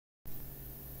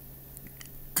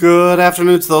Good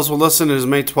afternoon to those who listen. It is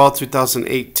May 12th,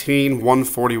 2018,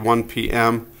 1:41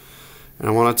 p.m. And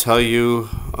I want to tell you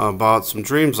about some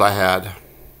dreams I had.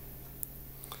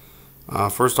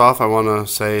 First off, I want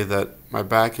to say that my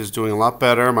back is doing a lot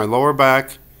better. My lower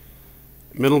back,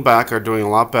 middle back are doing a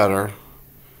lot better.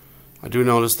 I do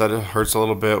notice that it hurts a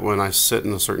little bit when I sit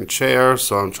in a certain chair,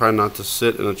 so I'm trying not to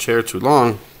sit in a chair too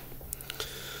long.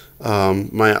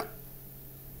 My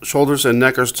shoulders and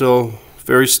neck are still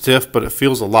very stiff, but it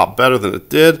feels a lot better than it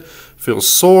did. It feels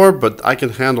sore, but I can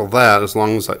handle that as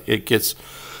long as it gets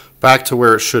back to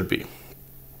where it should be.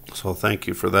 So thank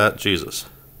you for that, Jesus.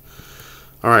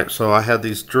 All right, so I had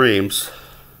these dreams,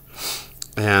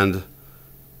 and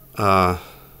it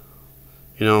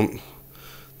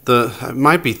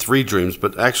might be three dreams,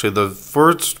 but actually the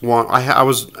first one I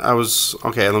was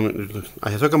okay.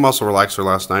 I took a muscle relaxer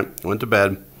last night. Went to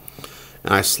bed,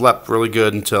 and I slept really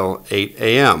good until 8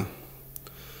 a.m.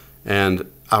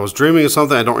 And I was dreaming of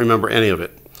something. I don't remember any of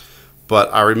it,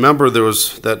 but I remember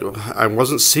that I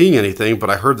wasn't seeing anything, but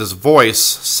I heard this voice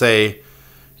say,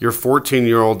 "Your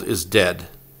 14-year-old is dead,"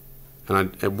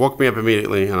 and it woke me up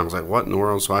immediately. And I was like, "What in the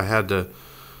world?" So I had to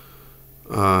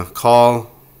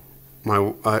call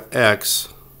my ex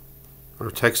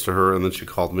or text to her, and then she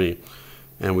called me,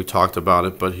 and we talked about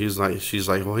it. But she's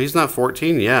like, "Well, he's not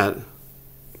 14 yet.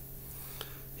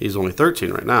 He's only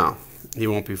 13 right now. He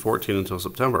won't be 14 until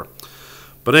September."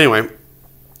 But anyway,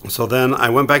 so then I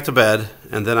went back to bed,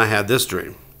 and then I had this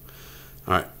dream.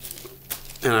 All right,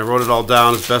 and I wrote it all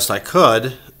down as best I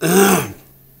could. I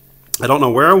don't know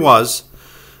where I was.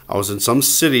 I was in some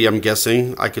city, I'm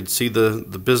guessing. I could see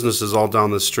the businesses all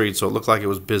down the street, so it looked like it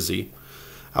was busy.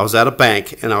 I was at a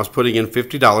bank, and I was putting in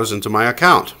 $50 into my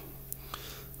account.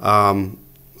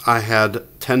 I had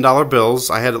 $10 bills.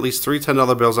 I had at least three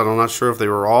 $10 bills. I'm not sure if they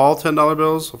were all $10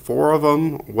 bills, four of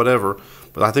them, whatever.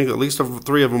 But I think at least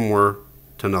three of them were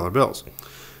 $10 bills.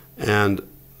 And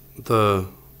the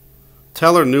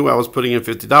teller knew I was putting in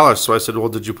 $50, so I said, "Well,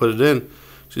 did you put it in?"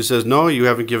 She says, "No, you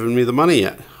haven't given me the money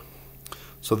yet."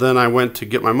 So then I went to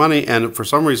get my money, and for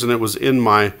some reason it was in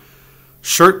my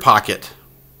shirt pocket.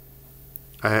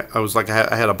 I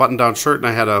had a button-down shirt, and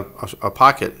I had a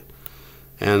pocket.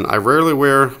 And I rarely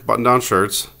wear button-down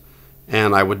shirts,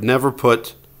 and I would never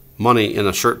put money in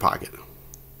a shirt pocket.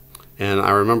 And I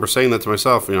remember saying that to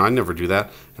myself, I never do that.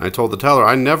 And I told the teller,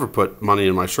 I never put money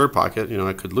in my shirt pocket.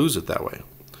 I could lose it that way.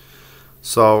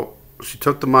 So she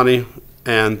took the money,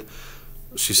 and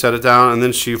she set it down, and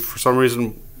then she, for some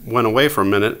reason, went away for a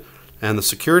minute, and the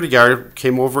security guard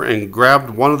came over and grabbed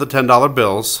one of the $10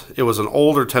 bills. It was an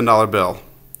older $10 bill.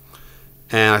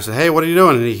 And I said, "Hey, what are you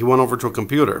doing?" And he went over to a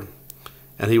computer,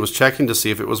 and he was checking to see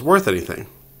if it was worth anything.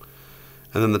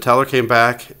 And then the teller came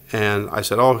back, and I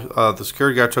said, the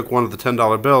security guard took one of the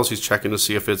 $10 bills. He's checking to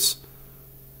see if it's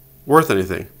worth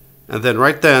anything. And then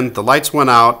right then, the lights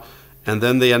went out, and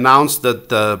then they announced that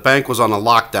the bank was on a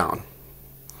lockdown.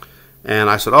 And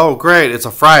I said, "Oh, great, it's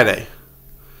a Friday."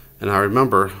 And I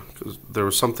remember, because there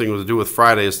was something to do with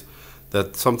Fridays,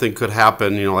 that something could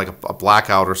happen, like a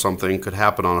blackout or something could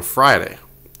happen on a Friday.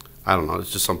 I don't know, it's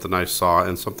just something I saw,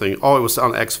 and it was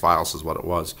on X-Files is what it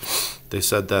was. They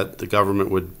said that the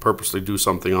government would purposely do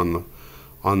something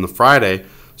on the Friday,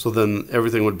 so then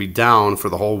everything would be down for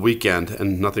the whole weekend,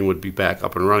 and nothing would be back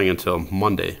up and running until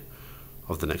Monday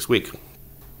of the next week.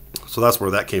 So that's where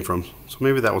that came from. So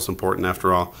maybe that was important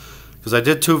after all, because I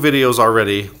did two videos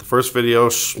already. The first video,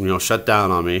 shut down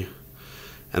on me,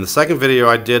 and the second video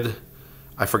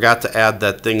I forgot to add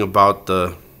that thing about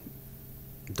the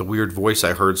weird voice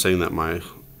I heard saying that my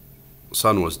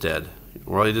son was dead.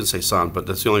 Well, he didn't say son, but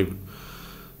it's the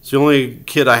only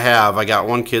kid I have. I got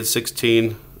one kid,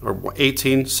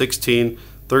 18, 16,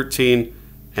 13,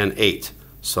 and 8.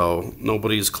 So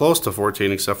nobody's close to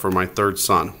 14 except for my third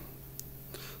son.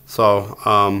 So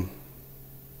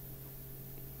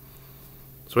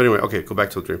anyway, okay, go back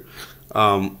to the dream.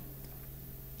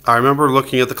 I remember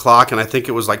looking at the clock, and I think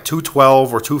it was like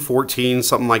 2:12 or 2:14,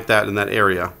 something like that in that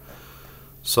area.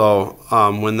 So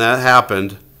when that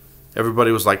happened,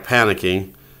 everybody was like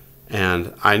panicking,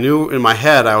 and I knew in my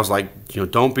head, I was like,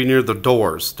 don't be near the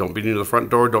doors, don't be near the front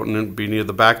door, don't be near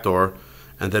the back door,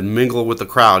 and then mingle with the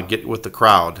crowd, get with the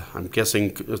crowd. I'm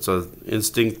guessing it's an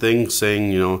instinct thing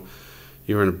saying,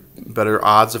 you're in better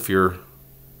odds if you're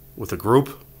with a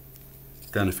group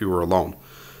than if you were alone.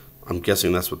 I'm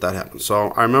guessing that's what that happened.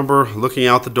 So I remember looking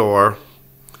out the door,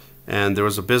 and there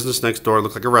was a business next door. It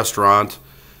looked like a restaurant,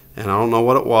 and I don't know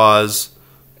what it was,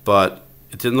 but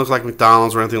it didn't look like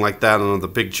McDonald's or anything like that, none of the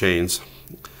big chains.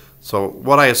 So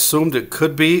what I assumed it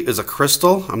could be is a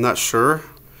Crystal. I'm not sure.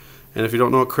 And if you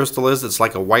don't know what Krystal is, it's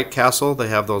like a White Castle. They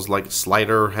have those like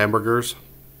slider hamburgers.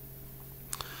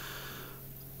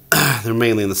 They're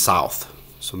mainly in the South,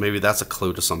 so maybe that's a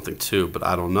clue to something too, but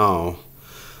I don't know.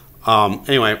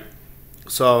 Anyway,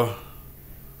 so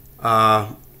I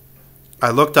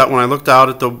looked out. When I looked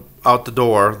out the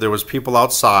door, there was people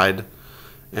outside,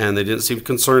 and they didn't seem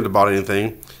concerned about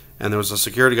anything. And there was a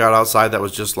security guard outside that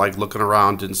was just like looking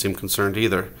around, didn't seem concerned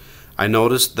either. I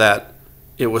noticed that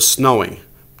it was snowing,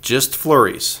 just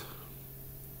flurries.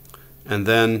 And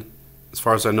then, as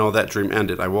far as I know, that dream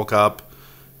ended. I woke up,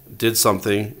 did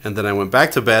something, and then I went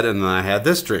back to bed, and then I had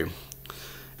this dream.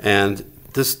 And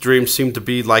this dream seemed to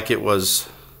be like it was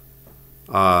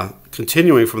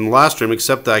continuing from the last dream,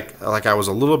 except that I was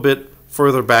a little bit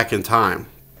further back in time.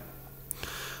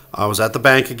 I was at the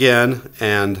bank again,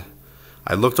 and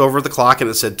I looked over at the clock, and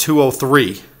it said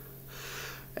 2:03.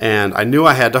 And I knew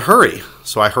I had to hurry,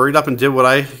 so I hurried up and did what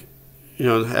I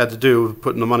had to do,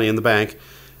 putting the money in the bank.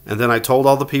 And then I told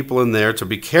all the people in there to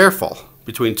be careful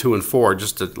between 2 and 4,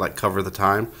 just to like cover the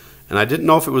time. And I didn't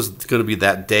know if it was going to be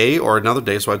that day or another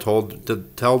day, so I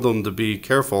tell them to be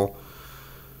careful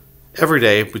every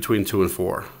day between 2 and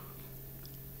 4.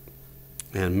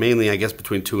 And mainly, I guess,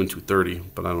 between 2 and 2:30,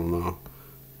 but I don't know.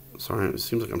 Sorry, it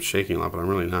seems like I'm shaking a lot, but I'm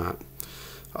really not.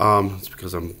 It's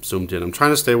because I'm zoomed in. I'm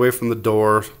trying to stay away from the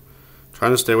door,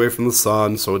 trying to stay away from the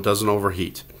sun so it doesn't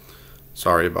overheat.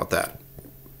 Sorry about that.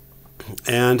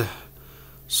 And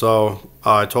so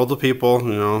I told the people,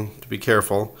 to be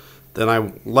careful. Then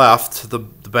I left the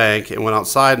bank and went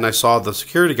outside, and I saw the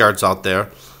security guards out there.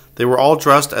 They were all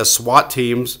dressed as SWAT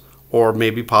teams or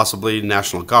maybe possibly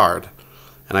National Guard.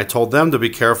 And I told them to be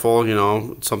careful,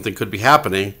 something could be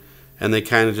happening. And they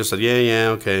kind of just said, yeah,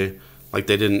 okay, like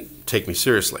they didn't take me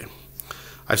seriously.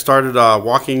 I started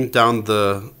walking down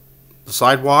the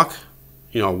sidewalk,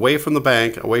 away from the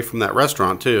bank, away from that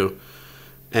restaurant too.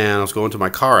 And I was going to my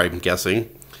car, I'm guessing.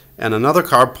 And another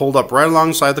car pulled up right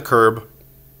alongside the curb.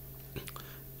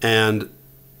 And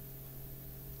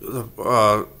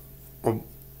a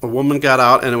woman got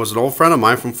out, and it was an old friend of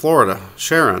mine from Florida,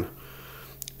 Sharon.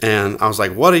 And I was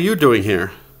like, what are you doing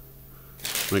here?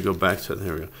 Let me go back to,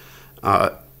 there we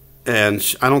go.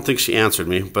 And I don't think she answered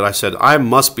me, but I said, I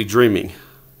must be dreaming.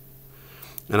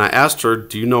 And I asked her,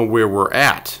 do you know where we're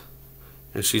at?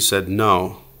 And she said,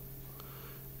 no.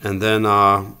 And then,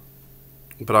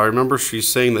 but I remember she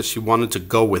saying that she wanted to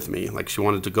go with me, like she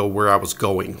wanted to go where I was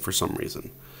going for some reason.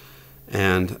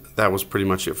 And that was pretty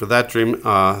much it for that dream.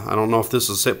 I don't know if this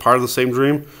is part of the same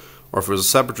dream, or if it was a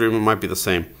separate dream, it might be the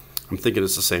same. I'm thinking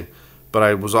it's the same. But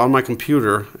I was on my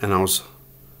computer, and I was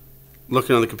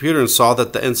looking on the computer and saw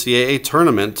that the NCAA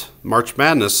tournament, March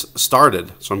Madness,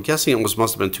 started. So I'm guessing it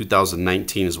must have been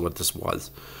 2019 is what this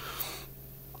was.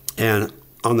 And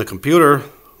on the computer,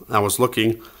 I was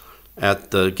looking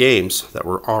at the games that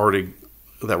were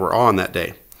on that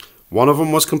day. One of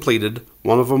them was completed.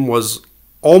 One of them was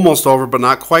almost over, but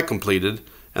not quite completed.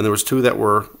 And there was 2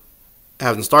 that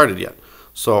haven't started yet.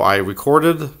 So I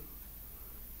recorded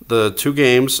the 2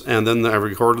 games, and then I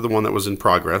recorded the one that was in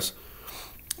progress.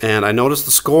 And I noticed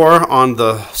the score on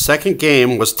the second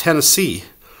game was Tennessee.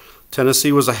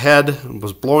 Tennessee was ahead,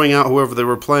 was blowing out whoever they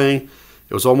were playing.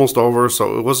 It was almost over,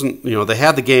 so it wasn't, they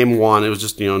had the game won. It was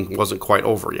just, it wasn't quite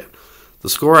over yet. The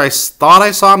score I thought I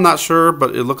saw, I'm not sure,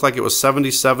 but it looked like it was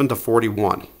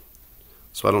 77-41.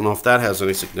 So I don't know if that has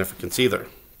any significance either.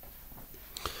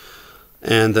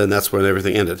 And then that's when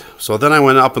everything ended. So then I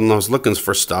went up and was looking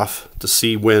for stuff to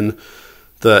see when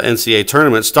the NCAA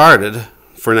tournament started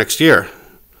for next year.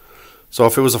 So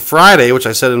if it was a Friday, which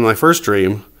I said in my first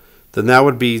dream, then that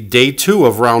would be day 2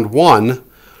 of round 1,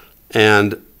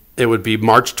 and it would be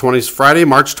Friday,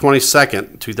 March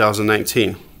 22nd,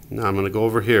 2019. Now I'm going to go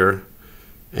over here,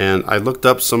 and I looked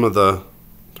up some of the,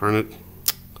 darn it,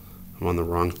 I'm on the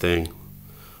wrong thing.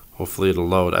 Hopefully it'll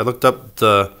load. I looked up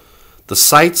the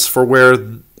sites for where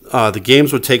the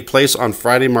games would take place on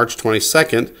Friday, March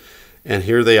 22nd, and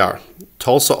here they are.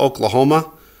 Tulsa,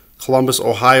 Oklahoma, Columbus,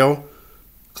 Ohio,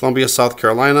 Columbia, South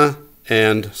Carolina,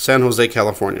 and San Jose,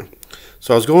 California.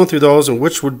 So I was going through those, and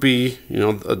which would be,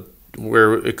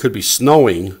 where it could be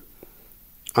snowing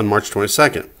on March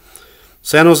 22nd.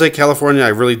 San Jose, California, I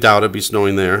really doubt it'd be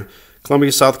snowing there.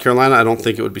 Columbia, South Carolina, I don't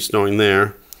think it would be snowing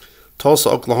there. Tulsa,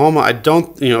 Oklahoma, I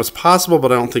don't, it's possible,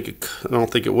 but I don't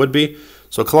think it would be.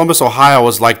 So Columbus, Ohio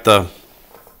was like the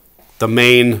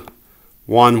main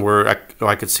one where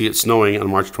I could see it snowing on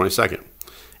March 22nd.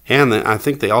 And then I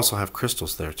think they also have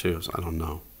crystals there too, so I don't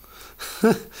know.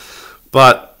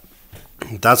 But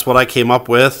that's what I came up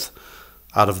with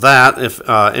out of that. If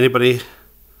anybody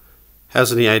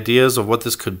has any ideas of what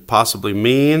this could possibly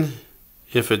mean,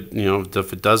 if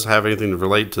it does have anything to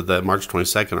relate to that March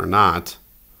 22nd or not.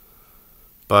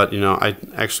 But I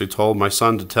actually told my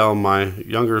son to tell my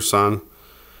younger son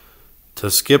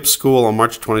to skip school on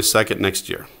March 22nd next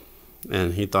year,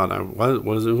 and he thought,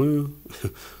 what is it? Well,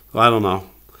 I don't know.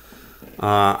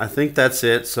 I think that's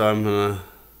it. So I'm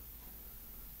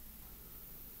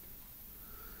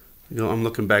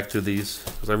looking back through these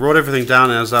because I wrote everything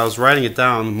down, and as I was writing it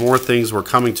down, more things were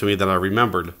coming to me that I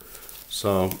remembered.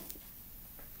 So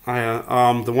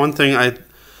the one thing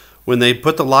when they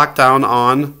put the lockdown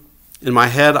on, in my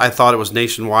head, I thought it was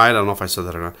nationwide. I don't know if I said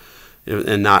that or not,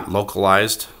 and not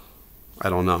localized. I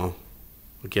don't know.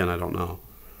 Again, I don't know.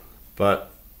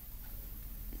 But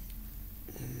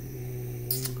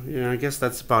yeah, I guess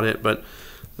that's about it. But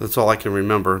that's all I can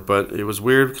remember. But it was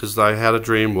weird because I had a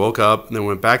dream, woke up, and then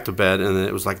went back to bed, and then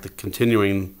it was like the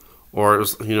continuing, or it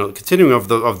was continuing of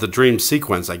the dream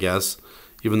sequence, I guess.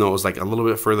 Even though it was like a little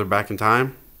bit further back in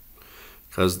time,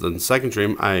 because the second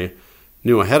dream I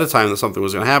knew ahead of time that something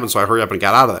was going to happen, so I hurried up and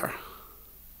got out of there.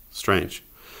 Strange.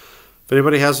 If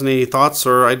anybody has any thoughts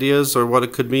or ideas or what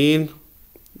it could mean,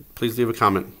 please leave a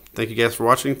comment. Thank you guys for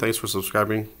watching. Thanks for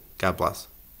subscribing. God bless.